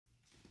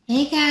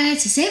Hey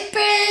guys, it's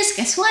Empress.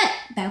 Guess what?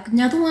 Back with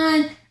another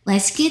one.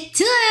 Let's get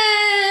to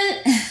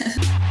it.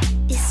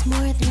 It's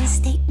more than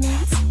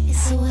statements,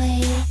 it's a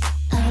way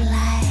of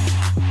life.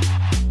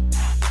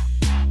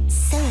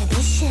 So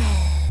addition,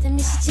 let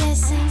me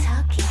suggest I'm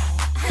talking.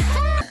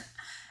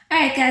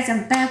 Alright guys,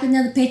 I'm back with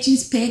another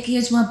Patrons pick.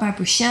 Here's one by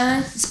Prashan.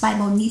 It's by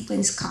Monifah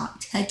and it's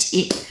called Touch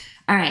It.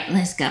 Alright,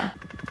 let's go.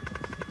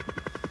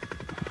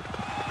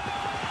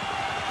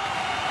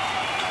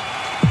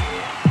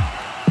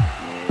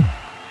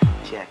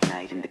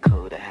 In the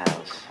Dakota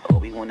house, all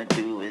we wanna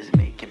do is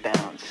make it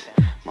bounce.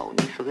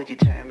 Monifah, could you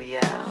turn me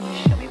out?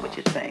 Show me what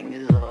your thing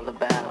is all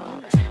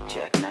about.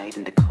 Jack Knight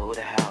in the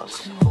Dakota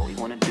house, all we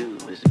wanna do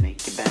is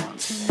make it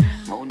bounce.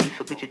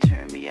 Monifah, could you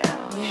turn me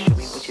out? Show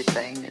me what your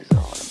thing is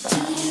all about.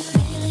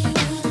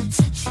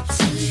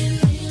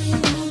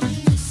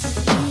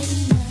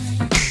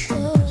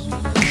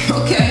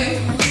 Okay.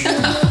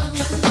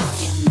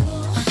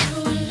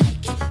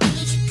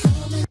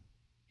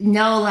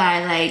 No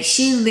lie, like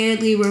she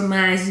literally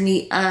reminds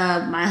me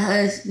of my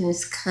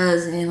husband's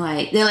cousin.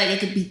 Like they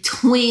could be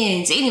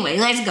twins. Anyway,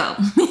 let's go.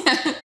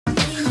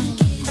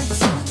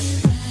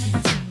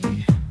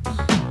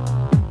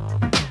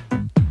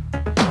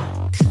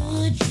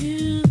 Could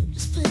you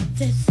just put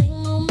that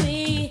thing on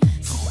me?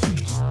 So I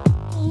can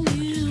on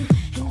you,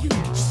 and you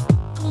just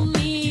on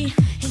me,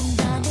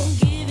 and I will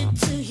give it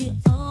to you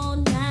all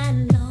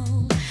night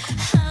long.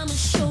 I'ma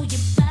show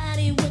your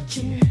body what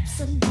your lips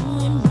are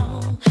doing wrong.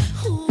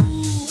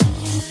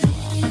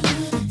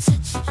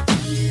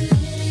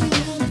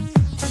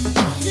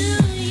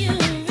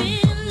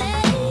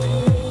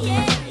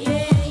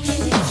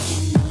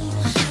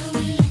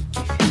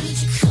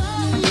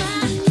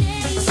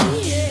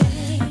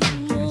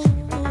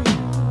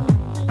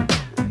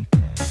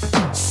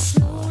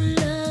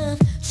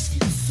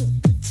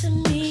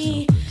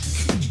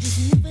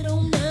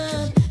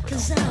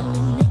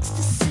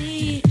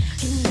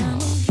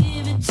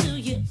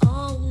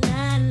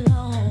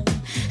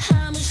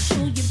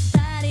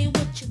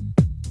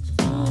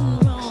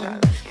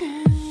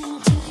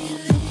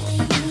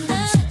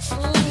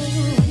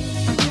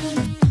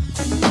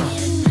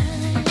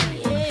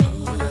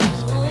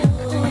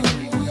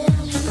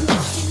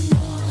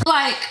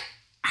 Like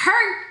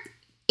her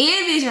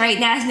image right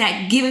now is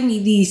not giving me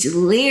these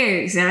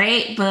lyrics, all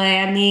right? But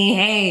I mean,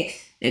 hey,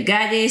 the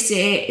guy did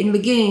say in the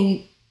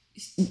beginning,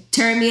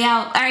 turn me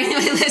out. All right,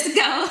 anyway, let's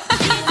go.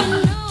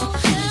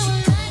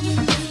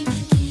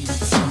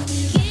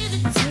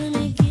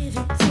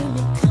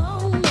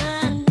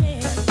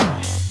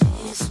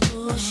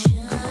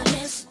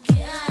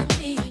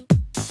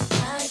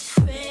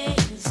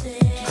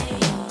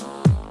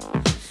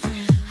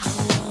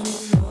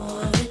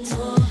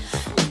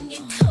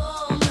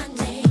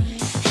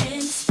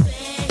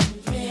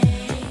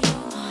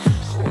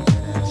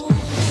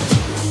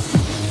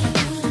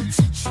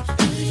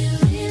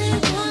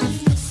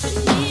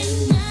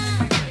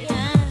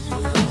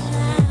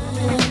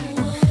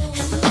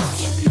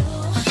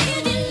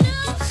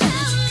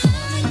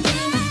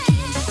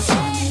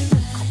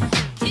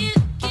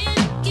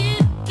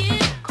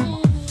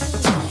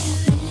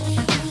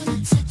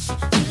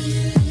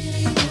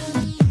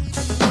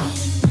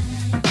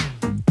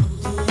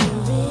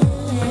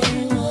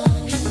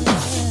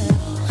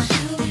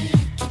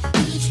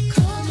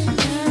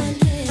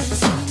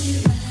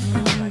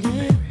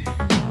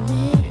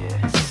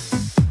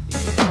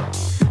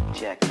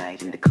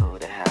 In the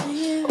Dakota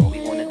house, all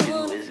we wanna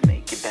do is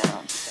make it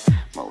bounce.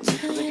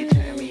 Monifah, could you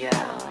turn me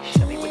out?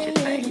 Show me what your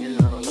thing is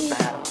all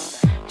about.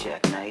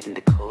 Jack Knight in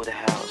the Dakota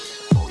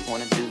house, all we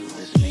wanna do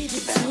is make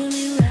it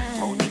bounce.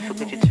 Monifah,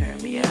 could you turn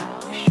me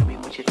out? Show me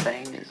what your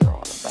thing is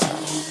all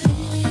about.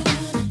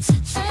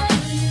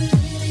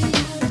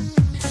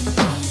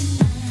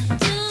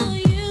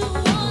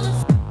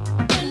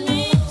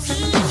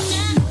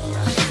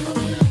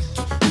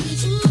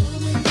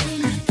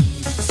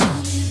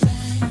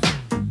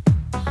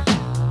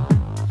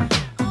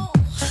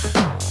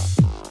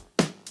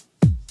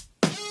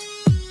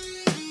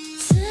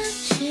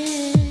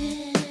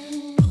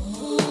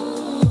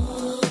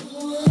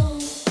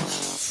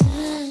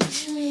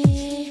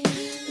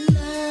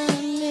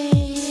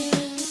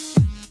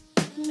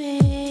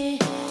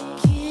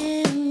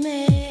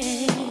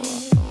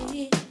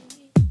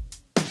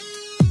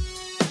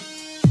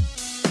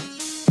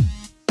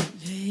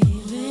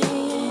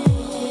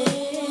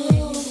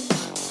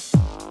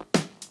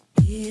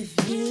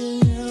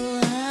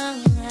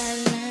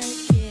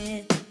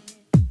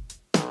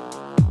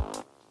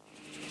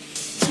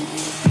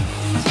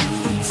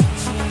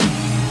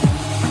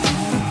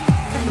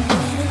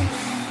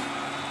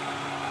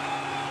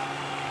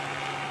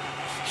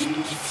 And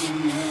if you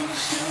know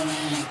how I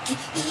like it,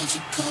 would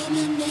you call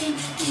my name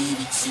and give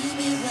it to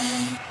me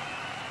right?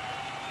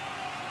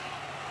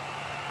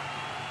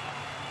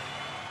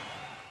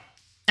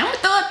 I'm gonna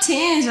throw up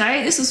 10s,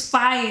 right? This was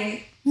fire.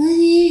 I'm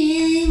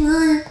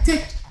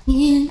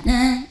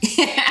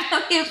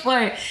here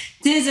for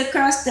 10s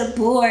across the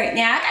board.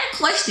 Now, I got a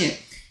question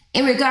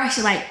in regards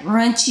to like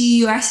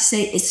raunchy, or I should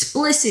say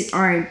explicit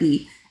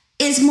R&B.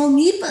 is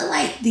Monifah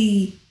like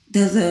the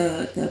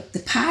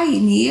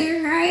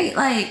pioneer, right?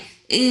 Like,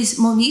 is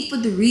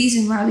Monifah the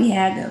reason why we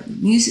have the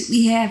music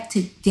we have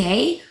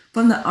today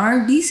from the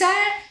R&B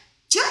side?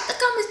 Drop the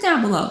comments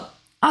down below.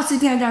 Also,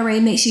 if you haven't already,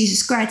 make sure you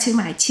subscribe to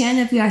my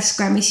channel. If you are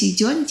subscribed, make sure you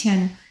join the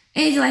channel.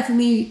 And if you'd like for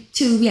me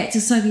to react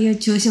to some of your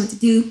choice, what to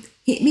do,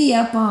 hit me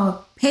up on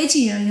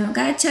Patreon. You don't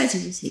gotta touch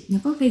it, just hit me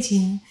up on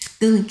Patreon.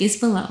 The link is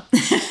below.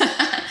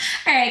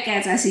 Alright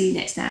guys, I'll see you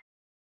next time.